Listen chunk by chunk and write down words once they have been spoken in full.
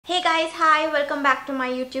Hey guys, hi, welcome back to my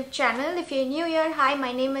YouTube channel. If you're new here, hi,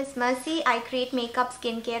 my name is Mercy. I create makeup,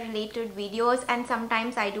 skincare related videos and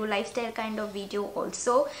sometimes I do lifestyle kind of video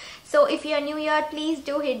also. So if you're new here, please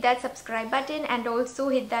do hit that subscribe button and also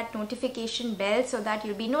hit that notification bell so that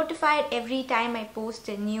you'll be notified every time I post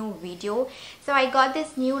a new video. So I got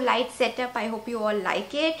this new light setup. I hope you all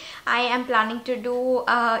like it. I am planning to do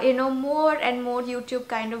more and more YouTube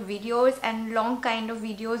kind of videos and long kind of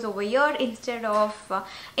videos over here instead of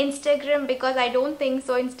Instagram, because I don't think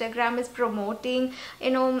so Instagram is promoting,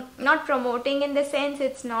 not promoting in the sense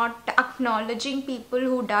it's not acknowledging people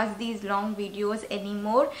who does these long videos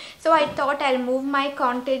anymore. So I thought I'll move my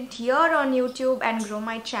content here on YouTube and grow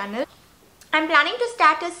my channel. I'm planning to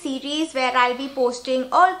start a series where I'll be posting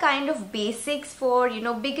all kind of basics for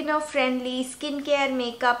beginner friendly skincare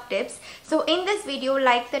makeup tips. So in this video,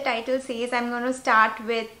 like the title says, I'm going to start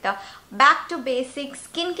with back to basic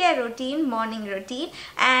skincare routine, morning routine,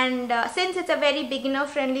 and since it's a very beginner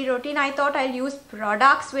friendly routine, I thought I'll use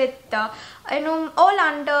products with all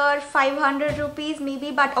under 500 rupees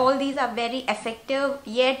maybe, but all these are very effective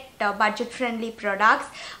yet budget friendly products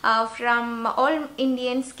from all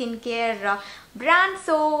Indian skincare brands.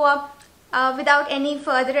 So without any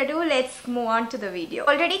further ado, let's move on to the video.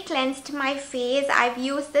 Already cleansed my face. I've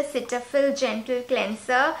used the Cetaphil Gentle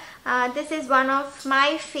Cleanser. This is one of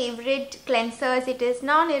my favorite cleansers. It is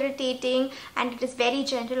non-irritating and it is very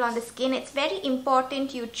gentle on the skin. It's very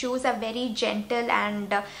important you choose a very gentle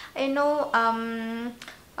and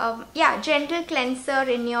gentle cleanser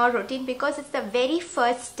in your routine, because it's the very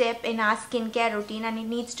first step in our skincare routine and it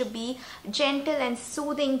needs to be gentle and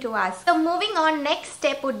soothing to us. So moving on, next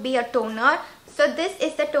step would be a toner. So this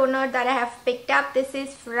is the toner that I have picked up. This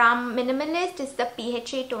is from Minimalist. It's the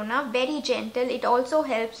PHA toner. Very gentle. It also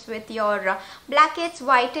helps with your blackheads,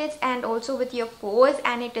 whiteheads and also with your pores,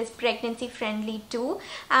 and it is pregnancy friendly too.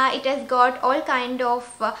 It has got all kind of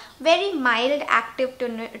very mild active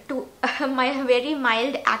very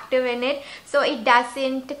mild active in it. So it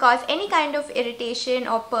doesn't cause any kind of irritation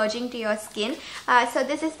or purging to your skin. So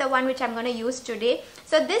this is the one which I'm going to use today.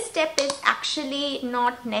 So this step is actually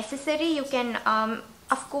not necessary. You can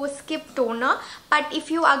of course skip toner, but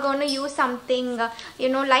if you are going to use something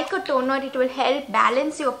like a toner, it will help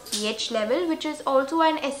balance your pH level, which is also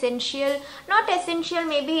an essential, not essential,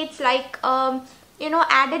 maybe it's like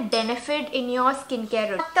added benefit in your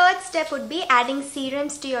skincare routine. Third step would be adding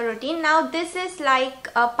serums to your routine. Now this is like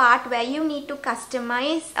a part where you need to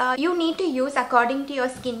customize. You need to use according to your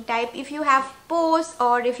skin type. If you have pores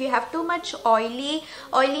or if you have too much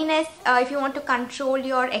oiliness, if you want to control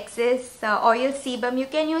your excess oil sebum, you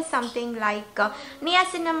can use something like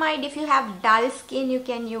niacinamide. If you have dull skin, you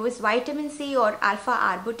can use vitamin C or alpha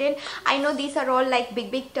arbutin. I know these are all like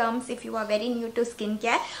big terms if you are very new to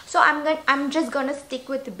skincare, so I'm just gonna stick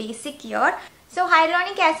with the basic here. So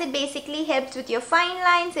hyaluronic acid basically helps with your fine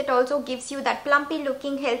lines. It also gives you that plumpy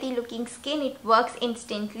looking, healthy looking skin. It works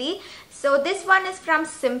instantly. So this one is from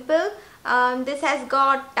Simple. This has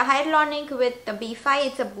got hyaluronic with the B5.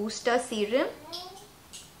 It's a booster serum.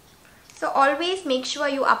 So always make sure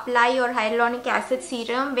you apply your hyaluronic acid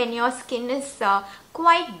serum when your skin is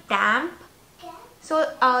quite damp. So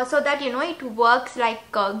that it works like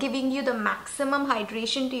giving you the maximum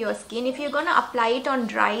hydration to your skin. If you're gonna apply it on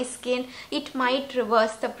dry skin, it might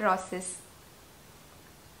reverse the process.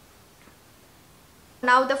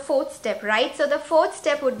 Now the fourth step, right? So the fourth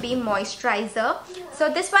step would be moisturizer. So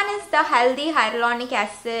this one is the healthy hyaluronic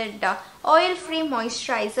acid oil-free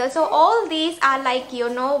moisturizer. So all these are like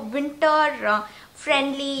winter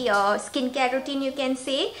friendly skincare routine, you can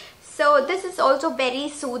say. So this is also very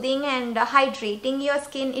soothing and hydrating your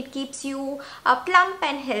skin. It keeps you plump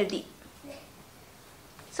and healthy.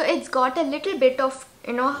 So it's got a little bit of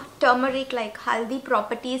turmeric, like haldi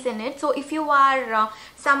properties in it. So if you are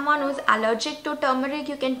someone who's allergic to turmeric,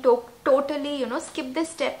 you can totally skip this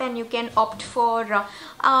step and you can opt for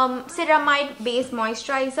ceramide based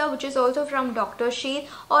moisturizer, which is also from Dr. Sheth,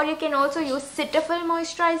 or you can also use Cetaphil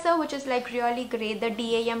moisturizer, which is like really great, the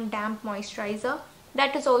DAM damp moisturizer.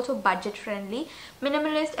 That is also budget friendly.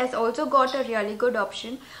 Minimalist has also got a really good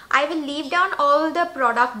option. I will leave down all the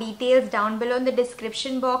product details down below in the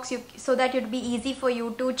description box so that it would be easy for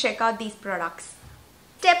you to check out these products.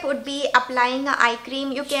 Step would be applying an eye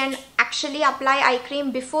cream. You can actually apply eye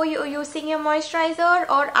cream before you're using your moisturizer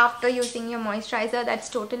or after using your moisturizer. That's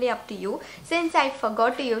totally up to you. Since I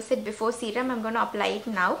forgot to use it before serum, I'm going to apply it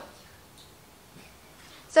now.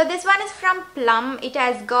 So this one is from Plum. It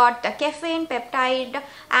has got caffeine, peptide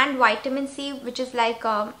and vitamin C, which is like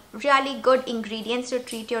really good ingredients to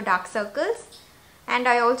treat your dark circles. and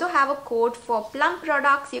I also have a code for Plum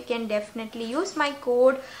products. You can definitely use my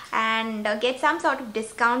code and get some sort of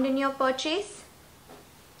discount in your purchase.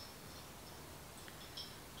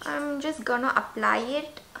 I'm just gonna apply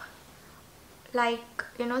it like,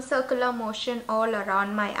 you know, circular motion all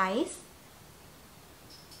around my eyes.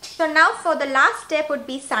 So now for the last step would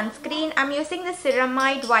be sunscreen. I'm using the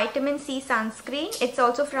Ceramide Vitamin C sunscreen. It's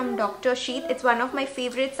also from Dr. Sheath. It's one of my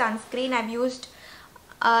favorite sunscreen. I've used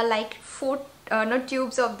like 4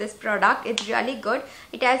 tubes of this product. It's really good.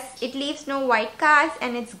 It leaves no white cast,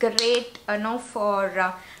 and it's great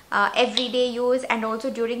for everyday use, and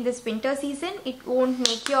also during this winter season. It won't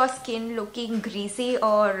make your skin looking greasy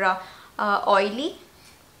or oily.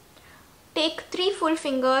 Take 3 full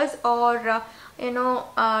fingers or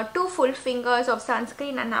 2 full fingers of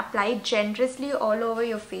sunscreen and apply it generously all over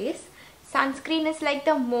your face. Sunscreen is like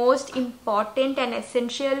the most important and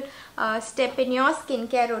essential step in your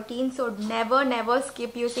skincare routine, so never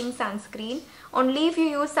skip using sunscreen. Only if you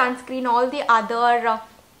use sunscreen, all the other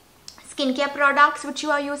skincare products which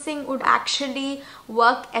you are using would actually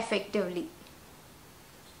work effectively.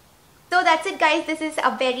 So that's it, guys. This is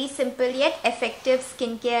a very simple yet effective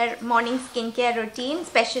morning skincare routine.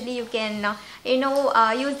 Especially you can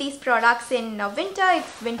use these products in winter.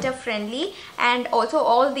 It's winter friendly, and also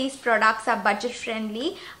all these products are budget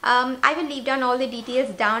friendly. I will leave down all the details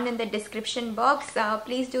down in the description box.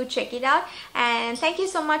 Please do check it out, and thank you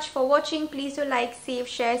so much for watching. Please do like, save,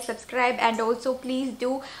 share, subscribe, and also please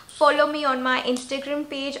do follow me on my Instagram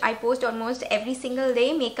page. I post almost every single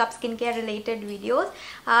day makeup skincare related videos.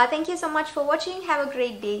 Thank you so much for watching. Have a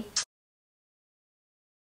great day.